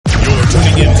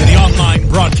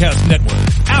broadcast network,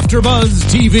 AFTERBUZZ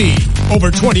TV.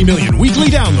 Over 20 million weekly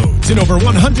downloads in over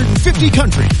 150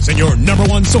 countries, and your number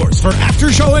one source for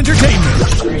after-show entertainment.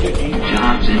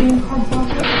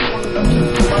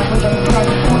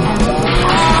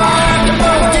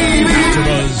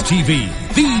 AFTERBUZZ TV,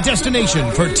 the destination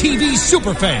for TV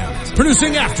superfans,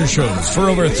 producing aftershows for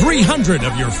over 300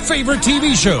 of your favorite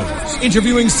TV shows,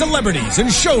 interviewing celebrities and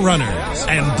showrunners,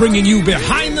 and bringing you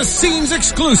behind-the-scenes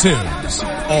exclusives.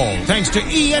 All thanks to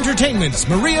E! Entertainment's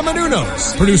Maria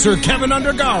Menounos, producer Kevin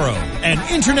Undergaro, and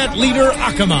internet leader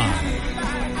Akamai.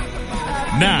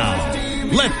 Now,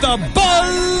 let the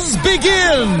buzz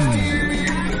begin!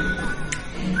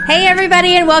 Hey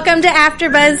everybody, and welcome to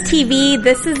AfterBuzz TV.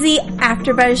 This is the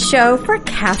AfterBuzz show for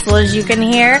Castle, as you can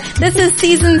hear. This is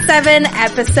season 7,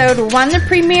 episode 1, the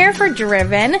premiere for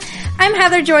Driven. I'm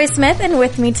Heather Joy Smith, and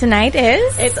with me tonight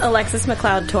is... It's Alexis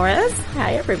McLeod Torres.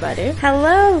 Hi everybody.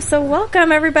 Hello, so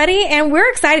welcome everybody, and we're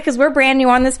excited because we're brand new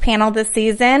on this panel this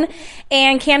season,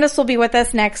 and Candace will be with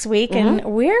us next week, and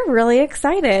we're really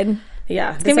excited.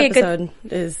 Yeah, this episode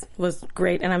was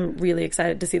great, and I'm really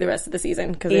excited to see the rest of the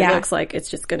season because it looks like it's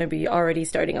just going to be already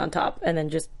starting on top and then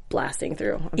just blasting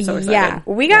through. I'm so excited. Yeah,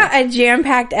 we got a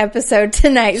jam-packed episode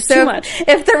tonight. It's so too much.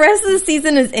 If the rest of the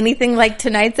season is anything like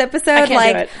tonight's episode,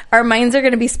 like our minds are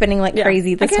going to be spinning like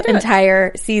crazy this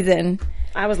entire season.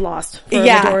 I was lost for a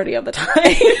majority of the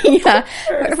time. Yeah.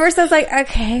 At first I was like,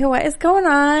 okay, what is going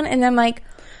on? And I'm like,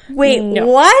 wait,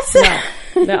 what?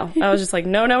 No. I was just like,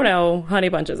 no. Honey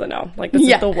Bunches a no. Like, this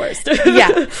is the worst.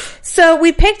 Yeah. So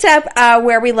we picked up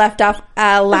where we left off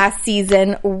last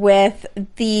season with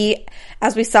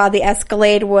as we saw, the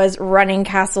Escalade was running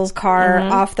Castle's car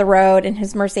off the road in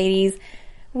his Mercedes.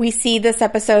 We see this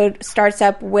episode starts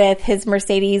up with his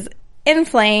Mercedes in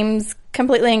flames,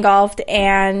 completely engulfed,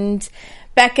 and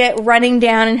Beckett running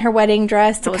down in her wedding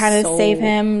dress to kind of save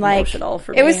him. Like, emotional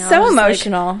for me. It was so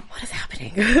emotional. Like, what is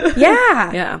happening?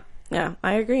 Yeah. Yeah,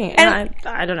 I agree. And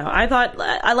I don't know.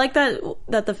 I like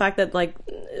that the fact that, like,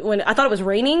 when I thought it was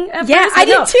raining at first. I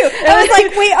did too. I was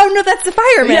like, wait, oh no, that's the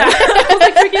fireman. Yeah. I was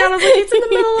like freaking out. I was like, it's in the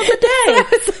middle of the day. I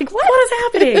was like, what is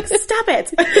happening? Stop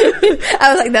it.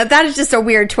 I was like, that is just a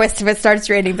weird twist if it starts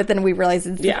raining, but then we realize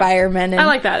it's the fireman. And I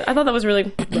like that. I thought that was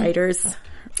really writers.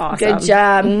 Awesome. Good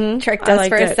job. Tricked us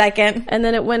for a second. And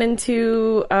then it went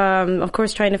into, of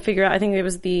course, trying to figure out, I think it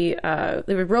was they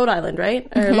were Rhode Island, right?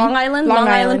 Or Long Island? Long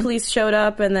Island police showed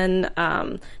up, and then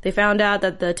they found out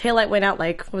that the taillight went out,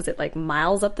 like, what was it, like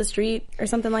miles up the street or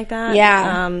something like that?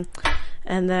 Yeah.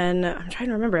 And then I'm trying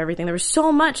to remember everything. There was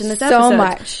so much in this episode. So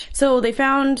much. So they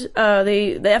found,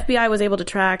 the FBI was able to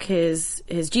track his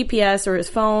GPS or his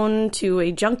phone to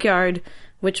a junkyard,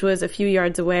 which was a few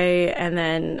yards away, and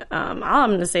then all I'm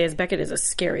going to say is Beckett is a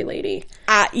scary lady.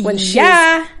 When she's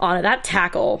on it, that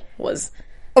tackle was...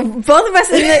 Both of us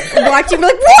watching were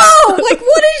like, whoa! Like,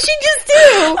 what did she just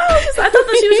do? I thought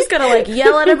that she was just going to, like,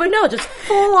 yell at her, but no, just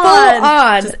full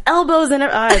on. Just elbows in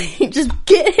her... just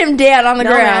get him down on the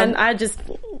ground. Man,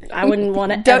 I wouldn't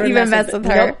want to Don't even mess with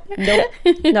her. Nope.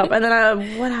 And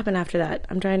then what happened after that?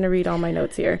 I'm trying to read all my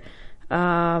notes here.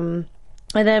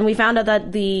 And then we found out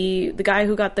that the guy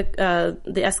who got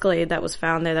the Escalade that was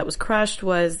found there that was crushed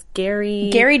was Gary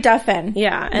Duffin.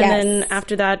 Yeah, and then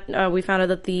after that we found out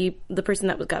that the person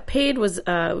that got paid was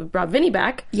brought Vinny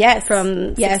back. Yes,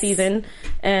 from sixth season,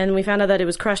 and we found out that it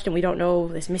was crushed, and we don't know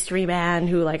this mystery man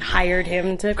who like hired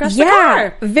him to crush the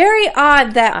car. Very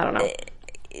odd that I don't know.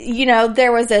 You know,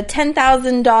 there was a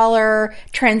 $10,000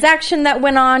 transaction that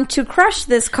went on to crush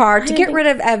this car to get rid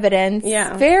of evidence.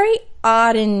 Yeah, very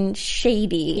odd and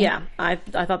shady. Yeah, I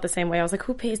thought the same way. I was like,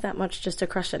 who pays that much just to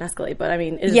crush an Escalade? But I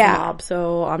mean, it's a mob,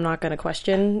 so I'm not going to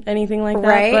question anything like that.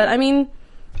 Right. But I mean,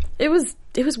 it was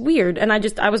weird, and I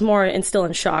was more still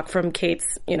in shock from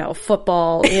Kate's,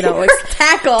 football,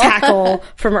 tackle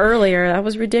from earlier. That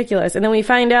was ridiculous. And then we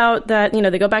find out that,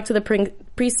 they go back to the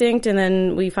precinct, and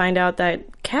then we find out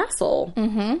that Castle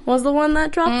was the one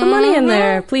that dropped the money in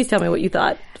there. Please tell me what you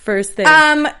thought. First thing.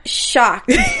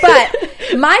 Shocked. But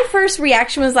my first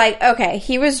reaction was like, okay,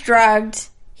 he was drugged.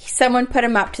 Someone put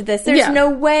him up to this. There's no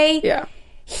way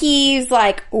he's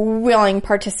like willing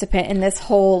participant in this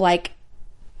whole like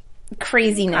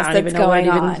craziness that's going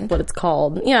on. What it's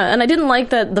called. Yeah, and I didn't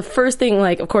like that the first thing,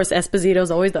 like, of course,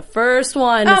 Esposito's always the first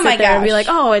one to sit there and be like,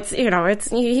 oh, it's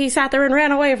he sat there and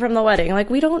ran away from the wedding. Like,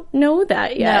 we don't know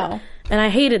that yet. No. And I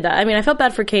hated that. I mean, I felt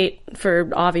bad for Kate for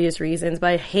obvious reasons, but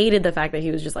I hated the fact that he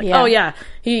was just like, oh yeah,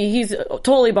 he's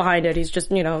totally behind it. He's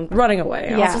just, running away.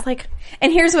 I was just like...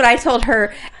 And here's what I told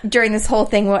her during this whole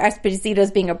thing where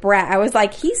Esposito's being a brat. I was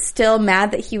like, he's still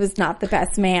mad that he was not the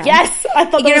best man. Yes! I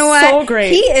thought that was so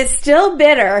great. He is still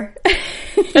bitter.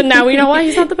 And now we know why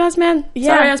he's not the best man.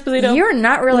 Yeah. Sorry, Esposito. You're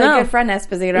not really a good friend,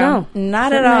 Esposito. No.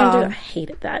 Not at all. I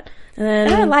hated that.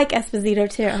 And I like Esposito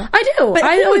too. I do. But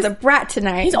he was a brat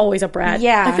tonight. He's always a brat.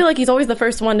 Yeah. I feel like he's always the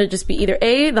first one to just be either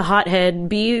A, the hothead,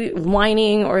 B,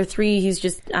 whining, or 3, he's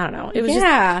just, I don't know. It was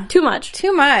just too much.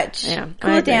 Too much. Yeah.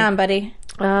 Cool it down, buddy.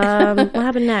 What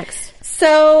happened next?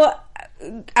 So,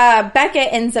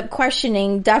 Beckett ends up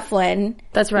questioning Dufflin.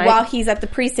 That's right. While he's at the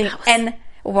precinct. And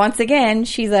once again,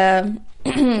 she's a...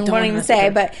 won't even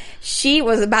say, but she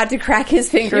was about to crack his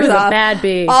fingers off. She was a bad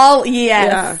bee.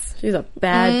 Yeah, she's a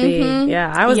bad bee.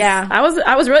 Yeah, I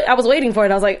was waiting for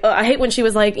it. I was like, I hate when she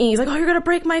was like, he's like, oh, you're gonna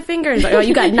break my finger. He's like, oh,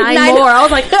 you got 9 more. I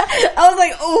was like,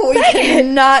 oh, we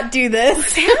cannot do this.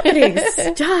 What's happening?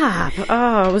 Stop.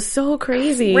 Oh, it was so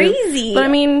crazy. But I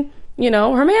mean, you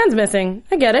know, her man's missing.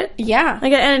 I get it. Yeah, I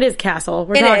get it. And it is Castle.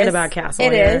 We're talking about Castle.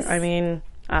 It is. I mean,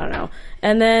 I don't know.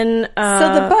 And then...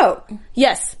 so the boat.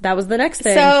 Yes, that was the next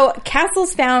thing. So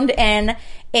Castle's found in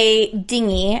a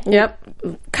dinghy.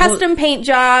 Yep. Custom paint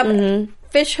job,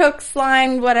 fish hooks,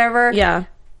 line, whatever. Yeah.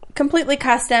 Completely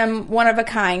custom, one of a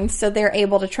kind. So they're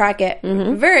able to track it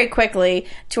very quickly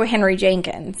to a Henry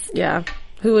Jenkins. Yeah.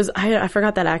 Who was... I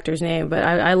forgot that actor's name, but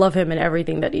I love him in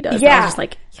everything that he does. Yeah. I was just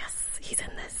like, yes, he's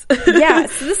in this. Yeah,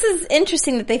 so this is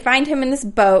interesting that they find him in this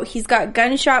boat. He's got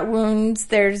gunshot wounds.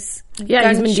 There's he's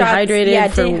been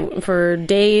dehydrated for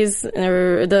days.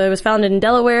 It was found in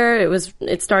Delaware.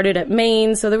 It started at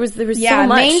Maine, so there was so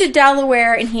much. Maine to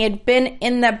Delaware, and he had been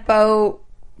in the boat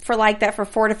for like that for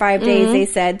 4 to 5 days. They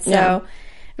said so.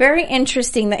 Very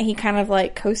interesting that he kind of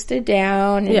like coasted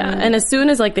down. And as soon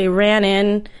as like they ran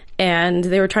in and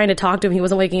they were trying to talk to him, he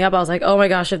wasn't waking up. I was like, oh my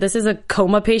gosh, if this is a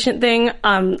coma patient thing,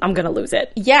 I'm gonna lose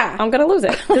it. Yeah, I'm gonna lose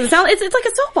it. It's like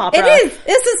a soap opera. It is.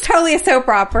 This is totally a soap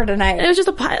opera tonight. It was just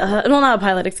a pilot. Well, not a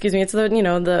pilot. Excuse me. It's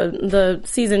the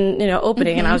season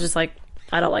opening, and I was just like,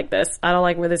 I don't like this. I don't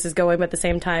like where this is going. But at the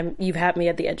same time, you've had me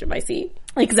at the edge of my seat.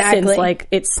 Exactly. Since like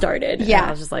it started. Yeah. And I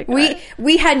was just like,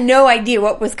 we had no idea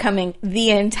what was coming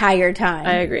the entire time.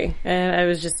 I agree. And I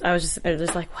was just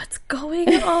like, what's going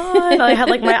on? I had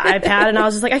like my iPad and I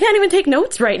was just like, I can't even take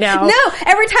notes right now. No,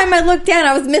 every time I looked down,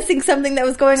 I was missing something that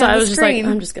was going on the screen. So I was just like,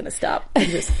 I'm just going to stop and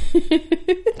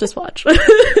just watch.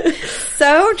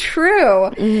 So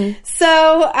true.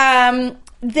 So,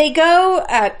 they go,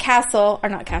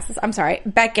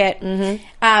 Beckett,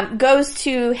 goes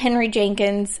to Henry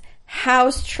Jenkins'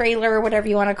 house, trailer, whatever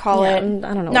you want to call it. I don't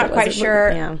know. Not quite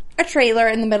sure. A trailer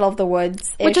in the middle of the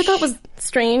woods. Which I thought was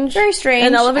strange. Very strange.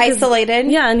 And isolated.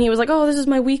 Yeah, and he was like, oh, this is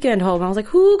my weekend home. I was like,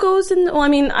 who goes in? Well, I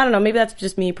mean, I don't know. Maybe that's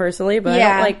just me personally, but I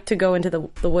don't like to go into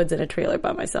the woods in a trailer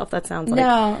by myself. That sounds like...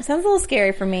 No, it sounds a little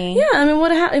scary for me. Yeah, I mean,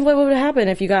 what would happen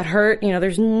if you got hurt? You know,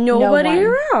 there's nobody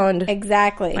around.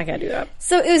 Exactly. I can't do that.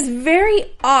 So it was very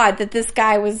odd that this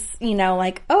guy was,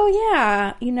 like, oh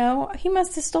yeah, he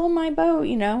must have stolen my boat,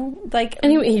 like...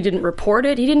 And he didn't report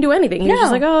it. He didn't do anything. He was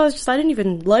just like, oh, I didn't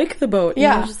even like the boat.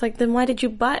 Yeah. And I was just like, then why did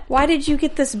you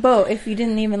get this boat if you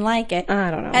didn't even like it? I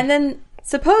don't know. And then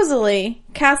supposedly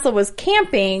Castle was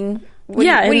camping. What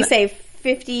do you say?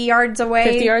 50 yards away.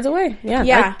 50 yards away. Yeah.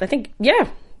 Yeah. I think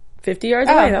 50 yards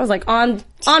away. That was like on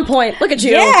point. Look at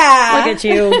you. Yeah. Look at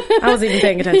you. I wasn't even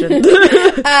paying attention.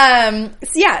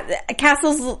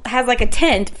 Castle has like a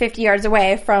tent 50 yards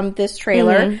away from this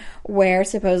trailer where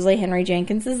supposedly Henry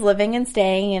Jenkins is living and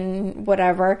staying and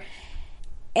whatever.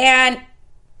 And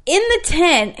in the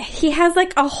tent, he has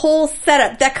like a whole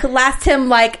setup that could last him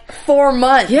like 4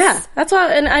 months. Yeah, that's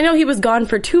why. And I know he was gone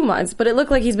for 2 months, but it looked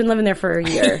like he's been living there for a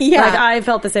year. Yeah, like I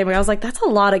felt the same way. I was like, that's a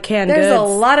lot of canned goods. There's a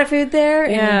lot of food there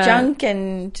and junk,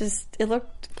 and just it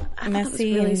looked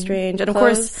messy. It was really strange. And of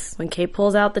course, when Kate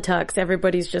pulls out the tux,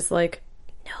 everybody's just like,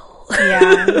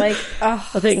 yeah, like I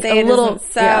think a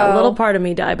little part of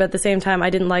me died, but at the same time, I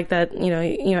didn't like that.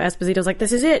 Esposito's like,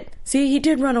 "This is it. See, he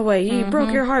did run away. He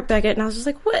broke your heart, Beckett." And I was just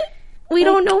like, "What? We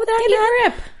don't know that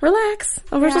yet. Relax.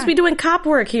 We're supposed to be doing cop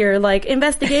work here, like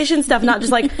investigation stuff, not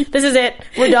just like this is it.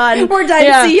 We're done. We're done."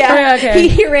 Yeah. So okay.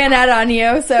 He ran out on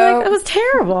you. So it was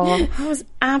terrible. It was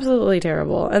absolutely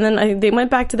terrible. And then they went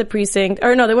back to the precinct,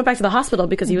 or no, they went back to the hospital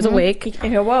because he was awake.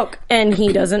 He awoke, and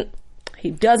he doesn't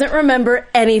remember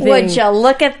anything. Would you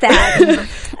look at that?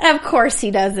 Of course he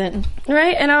doesn't.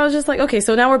 Right? And I was just like, okay,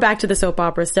 so now we're back to the soap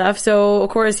opera stuff. So, of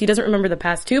course, he doesn't remember the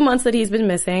past 2 months that he's been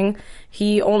missing.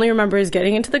 He only remembers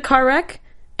getting into the car wreck,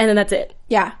 and then that's it.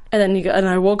 Yeah. And then and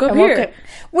I woke up here.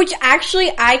 Which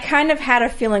actually I kind of had a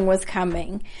feeling was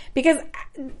coming. Because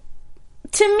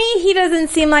to me, he doesn't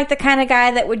seem like the kind of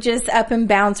guy that would just up and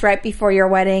bounce right before your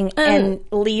wedding and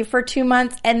leave for 2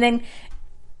 months and then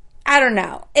I don't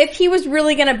know. If he was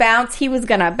really going to bounce, he was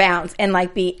going to bounce and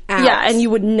like be out. Yeah, and you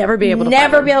would never be able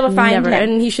to find him.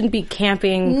 And he shouldn't be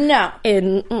camping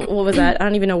in, what was that? I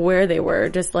don't even know where they were.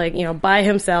 Just like, you know, by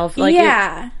himself. Like,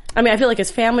 I mean, I feel like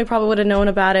his family probably would have known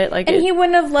about it. Like, and he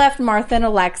wouldn't have left Martha and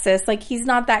Alexis. Like, he's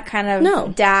not that kind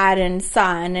of dad and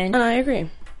son. And I agree.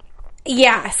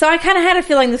 Yeah, so I kind of had a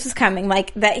feeling this was coming,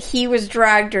 like that he was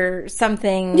drugged or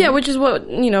something. Yeah, which is what,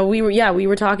 you know, we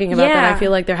were talking about that. I feel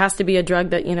like there has to be a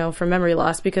drug that, you know, for memory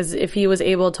loss, because if he was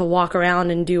able to walk around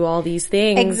and do all these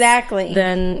things,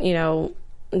 then, you know,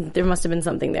 there must have been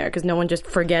something there, because no one just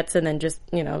forgets and then just,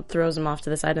 you know, throws him off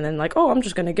to the side and then like, oh, I'm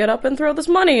just going to get up and throw this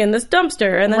money in this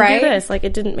dumpster and then do this. Like,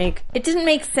 it didn't make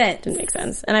sense. Didn't make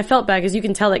sense. And I felt bad because you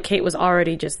can tell that Kate was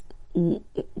already just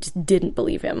didn't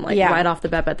believe him, like right off the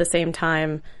bat. But at the same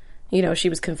time, you know, she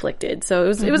was conflicted. So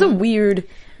it was a weird,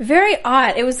 very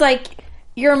odd. It was like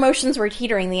your emotions were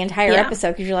teetering the entire episode,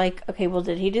 because you're like, okay, well,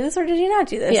 did he do this or did he not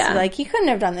do this? Yeah. Like, he couldn't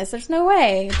have done this. There's no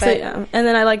way. But, so, and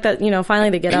then I like that, you know, finally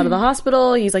they get out of the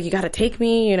hospital. He's like, you got to take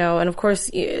me, you know, and of course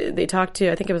they talked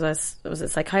to, I think it was a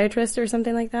psychiatrist or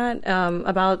something like that,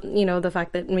 about, you know, the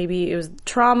fact that maybe it was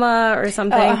trauma or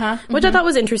something, which I thought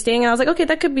was interesting. And I was like, okay,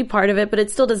 that could be part of it, but it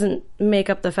still doesn't make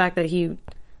up the fact that he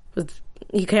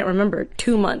can't remember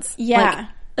 2 months. Yeah.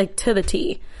 Like to the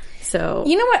T. So,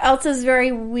 you know what else is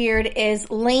very weird is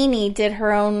Lainey did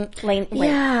her own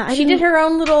she did her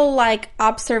own little like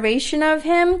observation of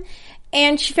him,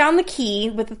 and she found the key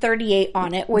with the 38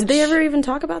 on it. Which, did they ever even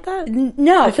talk about that?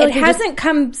 No, it hasn't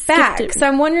come back. So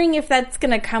I'm wondering if that's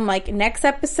going to come like next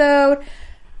episode,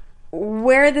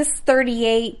 where this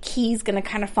 38 key is going to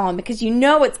kind of fall in, because you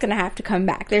know it's going to have to come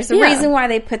back. There's a reason why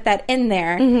they put that in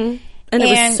there. Mm-hmm. And it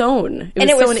was sewn.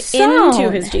 It was sewn into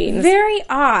his jeans. Very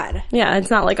odd. Yeah, it's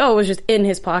not like, oh, it was just in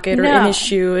his pocket or in his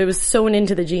shoe. It was sewn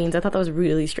into the jeans. I thought that was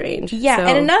really strange. Yeah,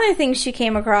 and another thing she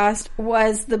came across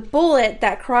was the bullet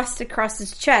that crossed across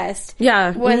his chest.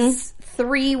 Yeah. Was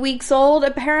 3 weeks old,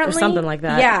 apparently. Or something like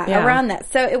that. Yeah, around that.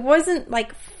 So it wasn't,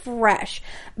 like, fresh.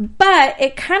 But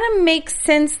it kind of makes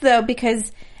sense, though,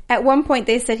 because at one point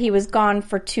they said he was gone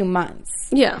for 2 months.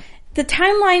 Yeah. The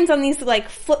timelines on these, like,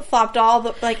 flip-flopped all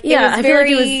the, like, I feel like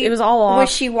it was all off.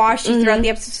 Wishy-washy throughout the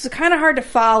episode. So it's kind of hard to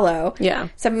follow. Yeah.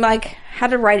 So I'm like, had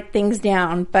to write things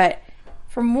down. But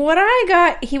from what I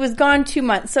got, he was gone 2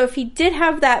 months. So if he did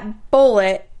have that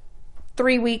bullet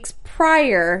 3 weeks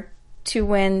prior to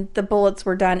when the bullets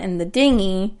were done in the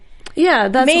dinghy,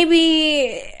 that's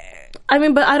maybe... I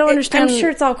mean, but I don't understand. I'm sure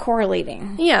it's all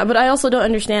correlating. Yeah, but I also don't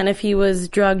understand if he was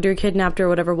drugged or kidnapped or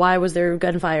whatever. Why was there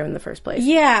gunfire in the first place?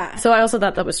 Yeah. So I also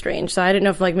thought that was strange. So I didn't know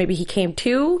if, like, maybe he came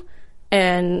to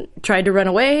and tried to run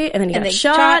away and then he got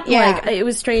shot. Like, it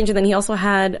was strange. And then he also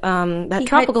had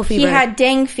tropical fever. He had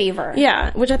dengue fever.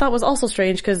 Yeah, which I thought was also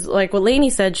strange because, like, what Lainey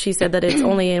said, she said that it's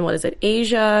only in,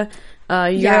 Asia,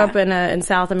 Europe and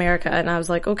South America. And I was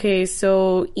like, okay,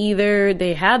 so either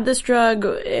they had this drug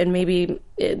and maybe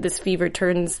this fever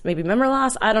turns maybe memory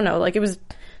loss. I don't know. Like,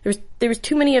 there was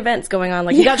too many events going on.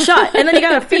 Like, he got shot and then he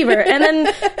got a fever and then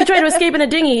he tried to escape in a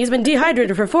dinghy. He's been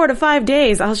dehydrated for 4 to 5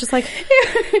 days. I was just like,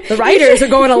 the writers are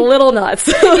going a little nuts.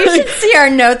 You should see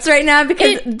our notes right now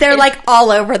because they're like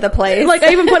all over the place. Like,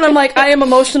 I even put them like, I am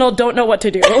emotional, don't know what to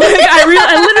do. Like, I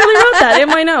literally wrote that in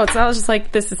my notes. I was just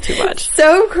like, this is too much.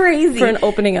 So crazy. For an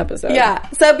opening episode. Yeah.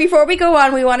 So before we go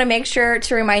on, we want to make sure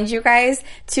to remind you guys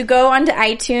to go onto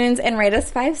iTunes and rate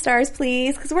us 5 stars,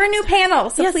 please. Because we're a new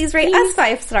panel. So please rate us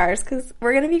 5 stars because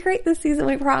we're going to be great this season,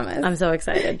 we promise. I'm so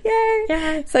excited. Yay.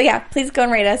 Yay. So yeah, please go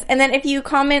and rate us. And then if you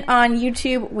comment on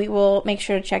YouTube, we will make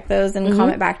sure to check those and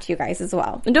comment back to you guys as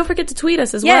well. And don't forget to tweet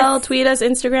us as well. Tweet us,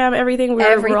 Instagram, everything.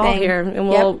 We're all here. And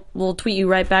we'll tweet you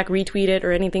right back, retweet it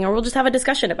or anything. Or we'll just have a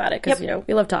discussion about it because, you know,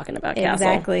 we love talking about Castle.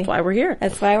 Exactly. That's why we're here.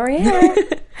 That's why we're here.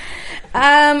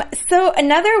 So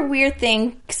another weird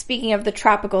thing, speaking of the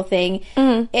tropical thing,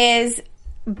 is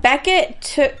Beckett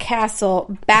took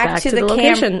Castle back to the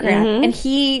campground. And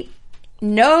he...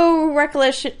 No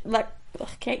recollection, like,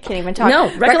 can't even talk.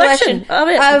 No recollection of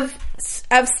it.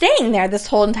 Of staying there this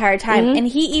whole entire time. And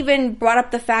he even brought up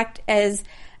the fact as,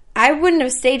 I wouldn't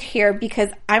have stayed here because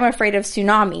I'm afraid of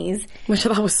tsunamis. Which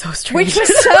I thought was so strange.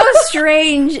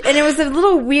 And it was a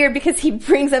little weird because he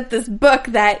brings up this book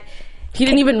that he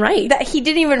didn't even write.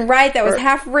 That was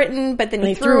half written, but then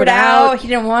he threw it out. He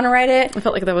didn't want to write it. I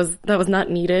felt like that was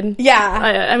not needed. Yeah.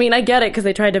 I mean, I get it because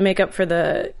they tried to make up for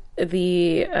the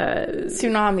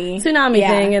tsunami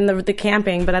thing and the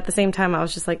camping, but at the same time I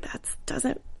was just like,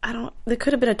 there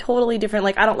could have been a totally different,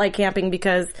 like, I don't like camping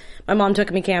because my mom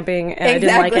took me camping and I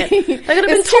didn't like it. That could have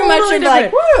been too much of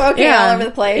like, woo, okay, all over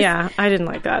the place. Yeah, I didn't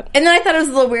like that. And then I thought it was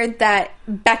a little weird that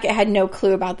Beckett had no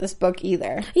clue about this book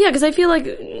either. Yeah, because I feel like,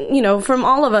 from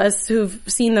all of us who've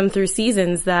seen them through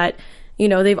seasons that,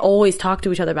 they've always talked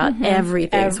to each other about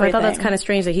everything. So I thought that's kind of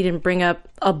strange that he didn't bring up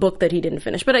a book that he didn't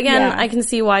finish. But again, I can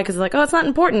see why, because like, it's not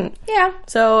important. Yeah.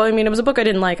 So, it was a book I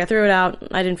didn't like. I threw it out.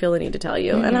 I didn't feel the need to tell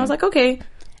you. And I was like, okay,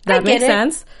 that makes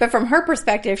sense. But from her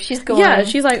perspective, she's going, yeah,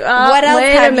 she's like, what else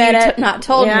have you not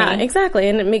told me? Yeah, exactly.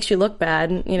 And it makes you look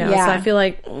bad, So I feel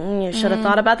like you should have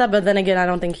thought about that. But then again, I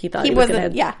don't think he thought he was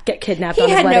going to get kidnapped on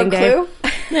his wedding day. He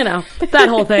had no clue. That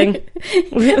whole thing.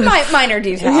 Minor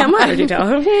detail. Yeah, minor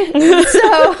detail.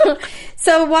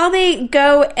 So while they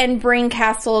go and bring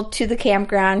Castle to the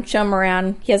campground, show him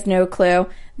around, he has no clue.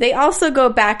 They also go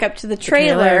back up to the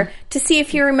trailer to see if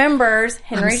he remembers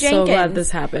Henry Jenkins. I'm so glad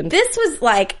this happened. This was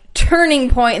like turning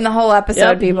point in the whole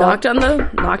episode, people. Knocked on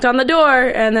the door,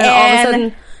 and then all of a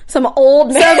sudden, some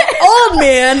old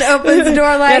man opens the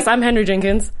door like, yes, I'm Henry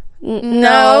Jenkins.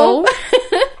 No.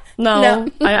 No.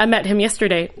 I met him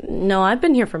yesterday. No, I've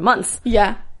been here for months.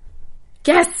 Yeah.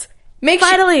 Yes.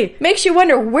 Finally. Makes you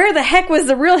wonder, where the heck was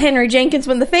the real Henry Jenkins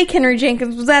when the fake Henry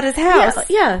Jenkins was at his house?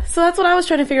 Yeah. So that's what I was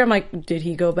trying to figure out. I'm like, did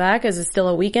he go back? Is it still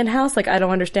a weekend house? Like, I don't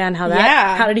understand how that...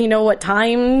 Yeah. How did he know what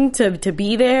time to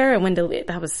be there and when to leave?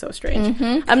 That was so strange.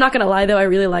 Mm-hmm. I'm not going to lie, though. I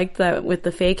really liked that with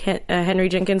the fake Henry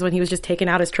Jenkins when he was just taking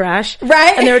out his trash.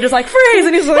 Right. And they were just like, freeze!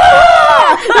 And he's like,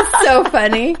 ah! That's so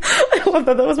funny. I love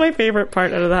that. That was my favorite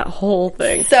part out of that whole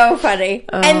thing. So funny.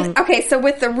 And, okay, so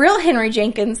with the real Henry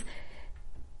Jenkins...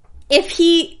 If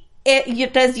he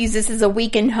does use this as a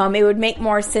weekend home, it would make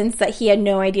more sense that he had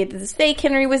no idea that this fake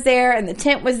Henry was there and the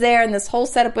tent was there and this whole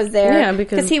setup was there. Yeah,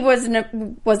 because he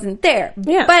wasn't there.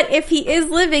 Yeah. But if he is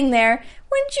living there,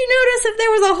 wouldn't you notice if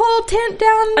there was a whole tent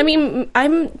down?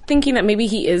 I'm thinking that maybe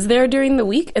he is there during the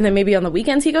week, and then maybe on the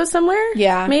weekends he goes somewhere.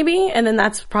 Yeah. Maybe. And then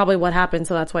that's probably what happened,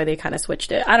 so that's why they kind of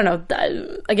switched it. I don't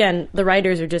know. Again, the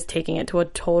writers are just taking it to a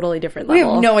totally different level.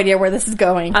 We have no idea where this is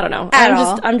going. I don't know.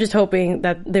 I'm just hoping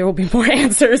that there will be more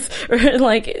answers. I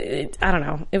don't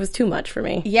know. It was too much for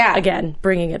me. Yeah. Again,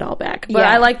 bringing it all back. But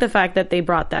I like the fact that they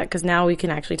brought that, because now we can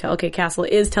actually tell, okay, Castle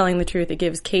is telling the truth. It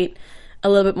gives Kate a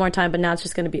little bit more time, but now it's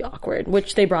just going to be awkward,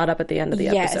 which they brought up at the end of the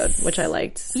episode, which I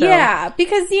liked. So. Yeah,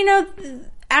 because,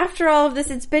 after all of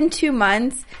this, it's been 2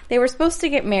 months. They were supposed to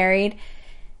get married.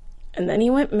 And then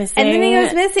he went missing.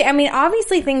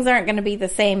 Obviously things aren't going to be the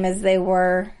same as they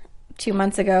were 2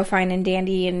 months ago, fine and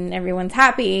dandy, and everyone's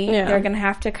happy. Yeah. They're going to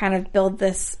have to kind of build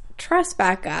this trust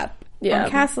back up on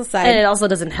Castle's side. And it also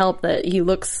doesn't help that he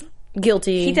looks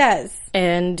guilty. He does.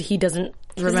 And he doesn't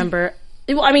remember...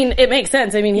 Well, it makes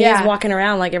sense. He's walking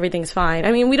around like everything's fine.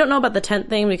 We don't know about the tent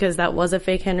thing because that was a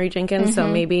fake Henry Jenkins, so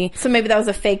maybe that was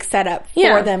a fake setup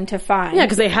for them to find. Yeah,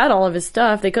 because they had all of his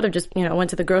stuff. They could have just,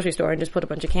 went to the grocery store and just put a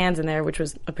bunch of cans in there, which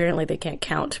was apparently they can't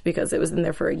count because it was in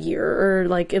there for a year, or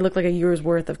like it looked like a year's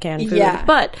worth of canned food. Yeah.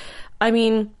 But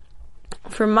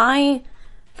from my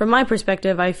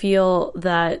perspective, I feel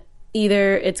that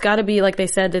either it's got to be, like they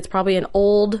said, it's probably an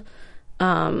old,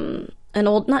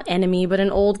 not enemy, but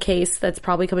an old case that's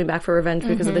probably coming back for revenge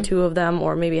because of the two of them,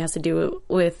 or maybe it has to do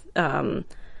with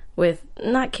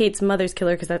not Kate's mother's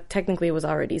killer, because that technically was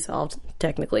already solved.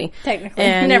 Technically,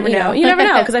 and you never know. You never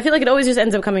know, because I feel like it always just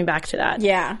ends up coming back to that.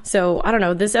 Yeah. So I don't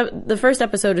know. The first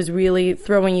episode is really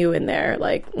throwing you in there,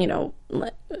 like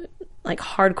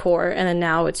hardcore, and then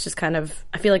now it's just kind of,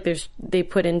 I feel like they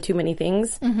put in too many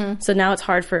things, so now it's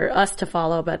hard for us to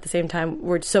follow, but at the same time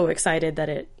we're so excited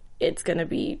that it's going to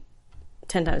be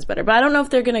 10 times better. But I don't know if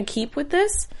they're going to keep with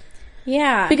this.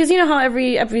 Yeah. Because you know how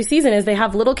every season is, they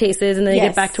have little cases and then they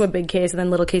get back to a big case and then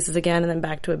little cases again and then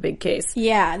back to a big case.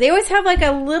 Yeah. They always have like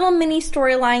a little mini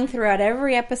storyline throughout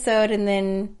every episode, and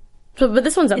then... But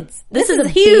this one's this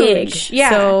is huge. Big. Yeah.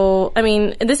 So,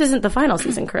 this isn't the final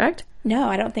season, correct? No,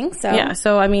 I don't think so. Yeah.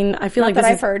 So, I feel like this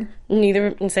I've heard.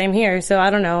 Neither, same here. So,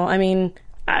 I don't know.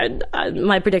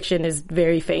 My prediction is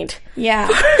very faint. Yeah.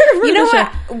 You know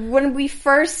what? When we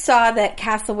first saw that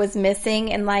Castle was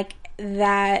missing and like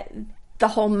that, the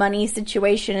whole money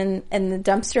situation in the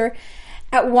dumpster,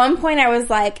 at one point I was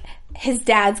like, his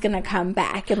dad's going to come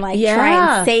back and like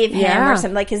try and save him or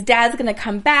something. Like his dad's going to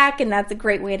come back and that's a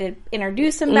great way to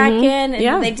introduce him back in.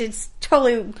 And they just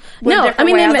totally went a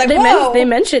different way. They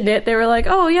mentioned it. They were like,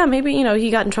 oh yeah, maybe,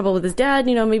 he got in trouble with his dad,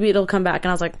 maybe it'll come back.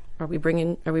 And I was like, are we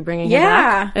bringing him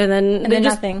back? And then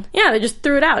nothing. Yeah, they just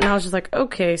threw it out. And I was just like,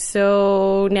 okay,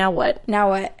 so now what?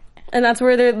 And that's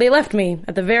where they left me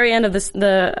at the very end of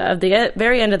the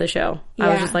very end of the show. Yeah. I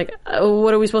was just like, oh,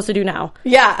 what are we supposed to do now?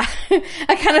 Yeah.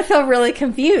 I kind of felt really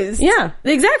confused. Yeah,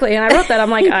 exactly. And I wrote that. I'm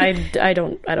like, I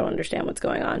don't understand what's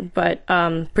going on. But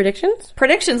predictions?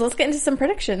 Predictions. Let's get into some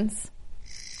predictions.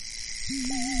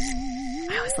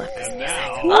 I always love this music.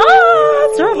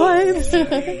 Star Blades.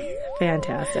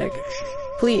 Fantastic.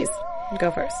 Please,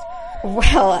 go first.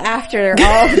 Well, after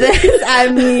all of this,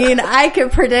 I mean, I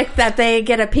could predict that they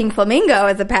get a pink flamingo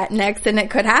as a pet next, and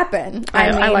it could happen.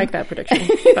 I like that prediction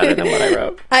better than what I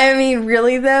wrote. I mean,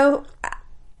 really, though,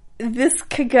 this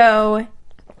could go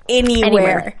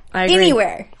anywhere. I agree.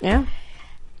 Anywhere. Yeah.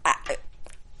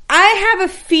 I have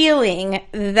a feeling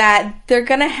that they're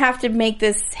going to have to make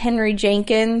this Henry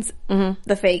Jenkins,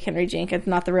 the fake Henry Jenkins,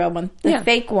 not the real one, the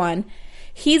fake one.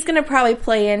 He's going to probably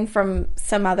play in from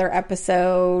some other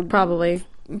episode. Probably.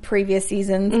 Previous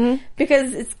seasons.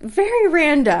 Because it's very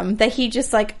random that he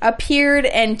just, like, appeared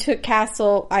and took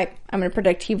Castle. I'm going to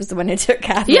predict he was the one who took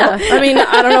Castle. Yeah. I mean,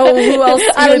 I don't know who else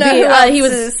I don't know who else he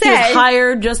was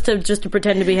hired just to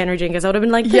pretend to be Henry Jenkins. I would have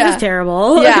been like, this is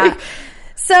terrible. Yeah.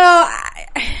 So,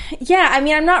 yeah, I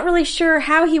mean, I'm not really sure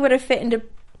how he would have fit into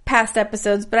past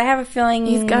episodes, but I have a feeling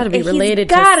he's got to be related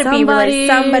to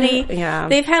somebody. Yeah,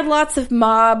 they've had lots of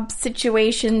mob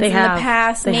situations in the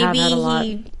past. Maybe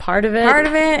he part of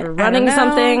it, or running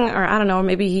something, or I don't know.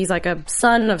 Maybe he's like a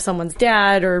son of someone's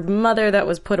dad or mother that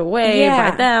was put away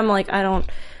by them. Like I don't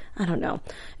know.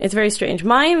 It's very strange.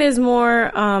 Mine is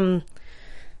more. I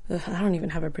don't even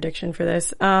have a prediction for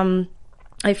this.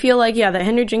 I feel like, that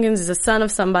Henry Jenkins is a son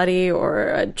of somebody or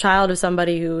a child of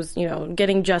somebody who's,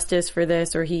 getting justice for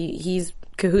this, or he's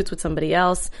cahoots with somebody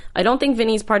else. I don't think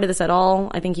Vinny's part of this at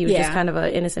all. I think he was just kind of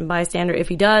an innocent bystander. If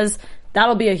he does,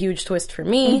 that'll be a huge twist for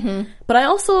me. But I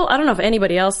don't know if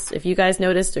anybody else, if you guys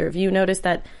noticed or if you noticed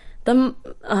that the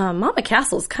Mama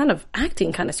Castle's kind of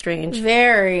acting kind of strange.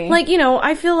 Very. Like,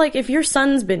 I feel like if your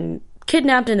son's been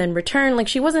kidnapped and then returned, like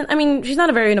she's not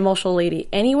a very emotional lady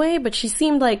anyway, but she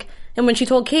seemed like, and when she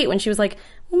told Kate, when she was like,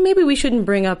 well, maybe we shouldn't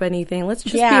bring up anything, let's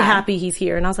just be happy he's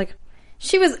here, and I was like,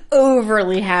 she was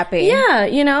overly happy. Yeah,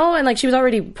 and like she was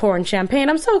already pouring champagne,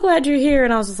 I'm so glad you're here,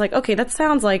 and I was just like, okay, that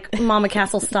sounds like Mama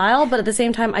Castle style, but at the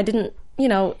same time I didn't,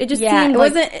 it just seemed it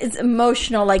wasn't as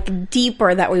emotional, like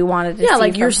deeper that we wanted to see. Yeah,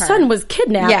 like your son was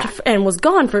kidnapped and was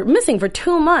missing for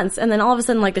 2 months, and then all of a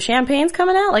sudden, like the champagne's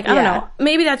coming out. Like I don't know,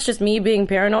 maybe that's just me being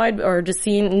paranoid or just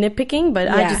seeing nitpicking, but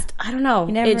I don't know.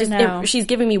 You never know. She's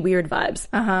giving me weird vibes,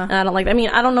 and I don't like. I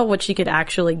mean, I don't know what she could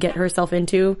actually get herself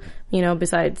into.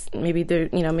 Besides maybe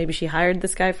maybe she hired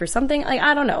this guy for something. Like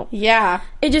I don't know. Yeah,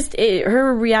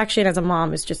 her reaction as a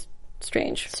mom is just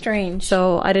strange.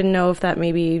 So I didn't know if that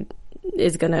maybe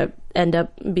is gonna end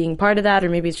up being part of that, or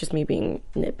maybe it's just me being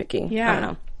nitpicky. I don't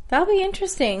know. That'll be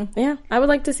interesting. Yeah, I would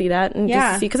like to see that and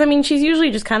just see, because I mean she's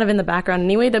usually just kind of in the background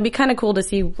anyway. That'd be kind of cool to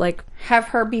see, like have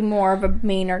her be more of a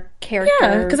mainer character.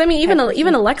 Yeah, because I mean even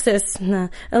Alexis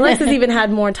even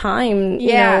had more time.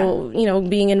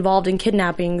 Being involved in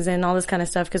kidnappings and all this kind of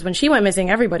stuff. Because when she went missing,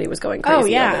 everybody was going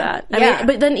crazy over that. I mean,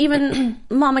 but then even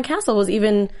Mama Castle was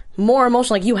even more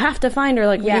emotional. Like you have to find her.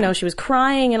 Like she was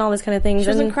crying and all this kind of things. She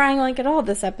wasn't crying like at all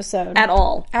this episode. At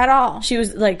all. She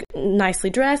was like nicely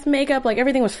dressed, makeup, like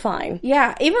everything was fine.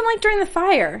 Yeah, even like during the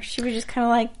fire, she was just kind of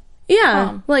like,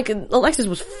 like Alexis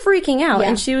was freaking out,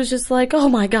 and she was just like, oh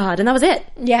my god, and that was it.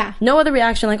 Yeah. No other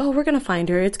reaction, like, oh, we're gonna find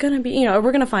her, it's gonna be,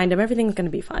 we're gonna find him, everything's gonna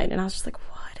be fine. And I was just like,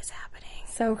 what is happening?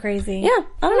 So crazy. Yeah,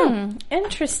 I don't know.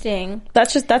 Interesting.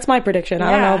 That's my prediction.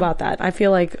 I don't know about that. I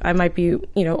feel like I might be,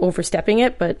 overstepping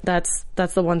it, but that's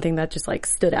the one thing that just like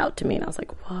stood out to me, and I was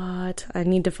like, what? I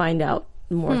need to find out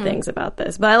more things about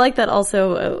this. But I like that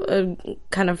also,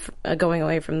 kind of going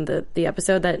away from the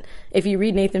episode, that if you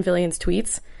read Nathan Fillion's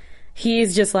tweets,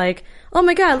 he's just like, oh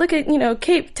my god, look at,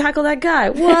 Kate tackle that guy.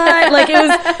 What? Like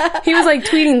he was like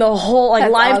tweeting the whole,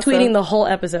 like live tweeting the whole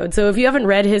episode. So if you haven't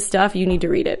read his stuff, you need to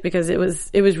read it, because it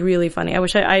was really funny. I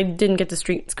wish I didn't get to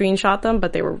screenshot them,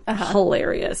 but they were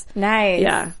hilarious. Nice.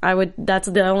 Yeah, that's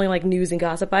the only like news and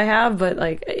gossip I have, but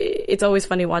like it's always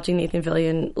funny watching Nathan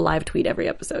Fillion live tweet every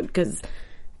episode, because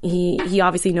he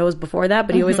obviously knows before that,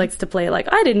 but he always likes to play like,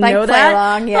 I didn't know that.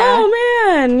 Along,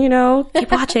 oh man,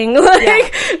 keep watching.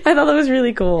 I thought that was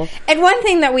really cool. And one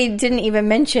thing that we didn't even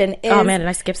mention is... Oh man, did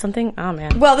I skip something? Oh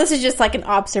man. Well, this is just like an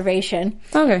observation.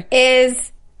 Okay.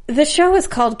 Is the show is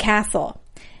called Castle.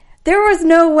 There was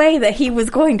no way that he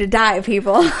was going to die,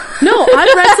 people. No,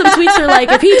 I've read some tweets that are like,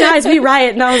 if he dies, we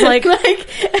riot. And I was like, well,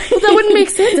 that wouldn't make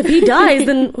sense. If he dies,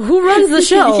 then who runs the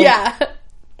show? Yeah.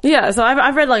 Yeah, so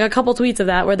I've read like a couple tweets of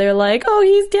that where they're like, "Oh,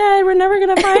 he's dead. We're never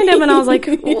gonna find him." And I was like,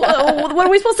 "What are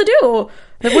we supposed to do?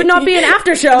 There would not be an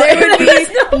after show. There would be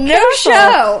no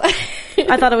show."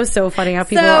 I thought it was so funny how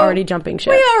people were already jumping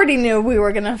ship. We already knew we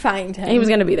were gonna find him. He was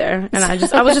gonna be there, and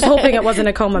I was just hoping it wasn't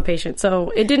a coma patient.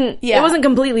 So it didn't. Yeah. It wasn't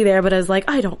completely there, but I was like,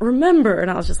 I don't remember,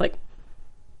 and I was just like,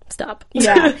 stop.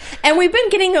 Yeah. And we've been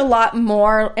getting a lot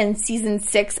more in season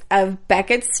 6 of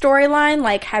Beckett's storyline,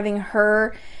 like having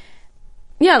her.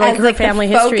 Yeah, like her family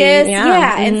history.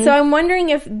 Yeah. And so I'm wondering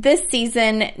if this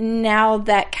season, now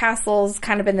that Castle's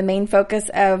kind of been the main focus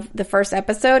of the first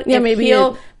episode, if maybe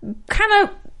he'll kind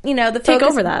of, the take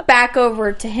focus over that back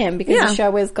over to him because the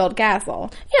show is called Castle.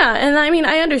 Yeah, and I mean,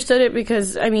 I understood it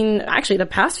because, actually the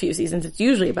past few seasons, it's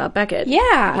usually about Beckett.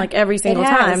 Yeah. Like every single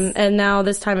time. And now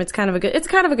this time it's kind of a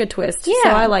good twist. Yeah.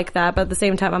 So I like that, but at the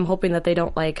same time I'm hoping that they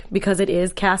don't because it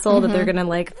is Castle, that they're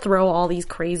gonna throw all these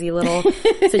crazy little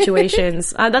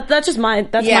situations. That's just my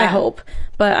hope.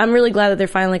 But I'm really glad that they're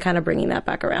finally kind of bringing that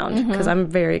back around because I'm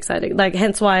very excited.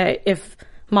 Hence why if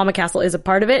Mama Castle is a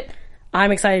part of it,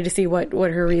 I'm excited to see what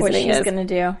her reasoning is. What she's going to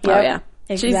do. Yep. Oh, yeah.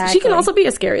 Exactly. She can also be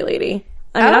a scary lady.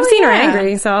 I've seen her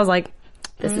angry, so I was like,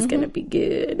 this is going to be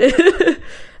good.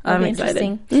 I'm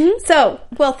excited. So,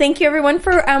 thank you everyone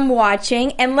for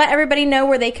watching, and let everybody know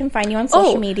where they can find you on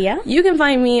social media. You can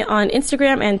find me on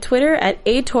Instagram and Twitter at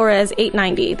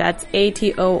atorres890. That's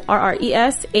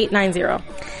ATORRES 890.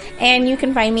 And you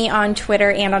can find me on Twitter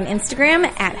and on Instagram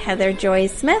at Heather Joy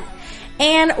Smith.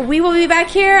 And we will be back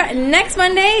here next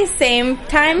Monday, same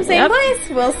time, same place.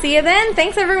 We'll see you then.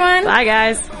 Thanks, everyone. Bye,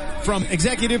 guys. From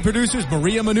executive producers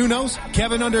Maria Menounos,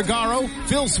 Kevin Undergaro,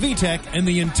 Phil Svitek, and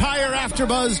the entire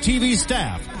AfterBuzz TV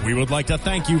staff, we would like to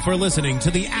thank you for listening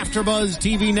to the AfterBuzz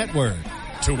TV network.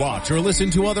 To watch or listen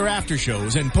to other after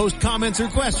shows and post comments or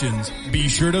questions, be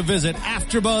sure to visit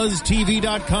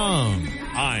AfterBuzzTV.com.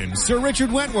 I'm Sir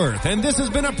Richard Wentworth, and this has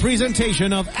been a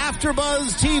presentation of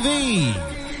AfterBuzz TV.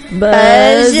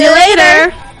 Buzz you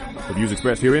later. The views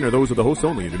expressed herein are those of the hosts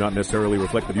only and do not necessarily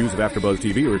reflect the views of AfterBuzz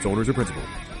TV or its owners or principals.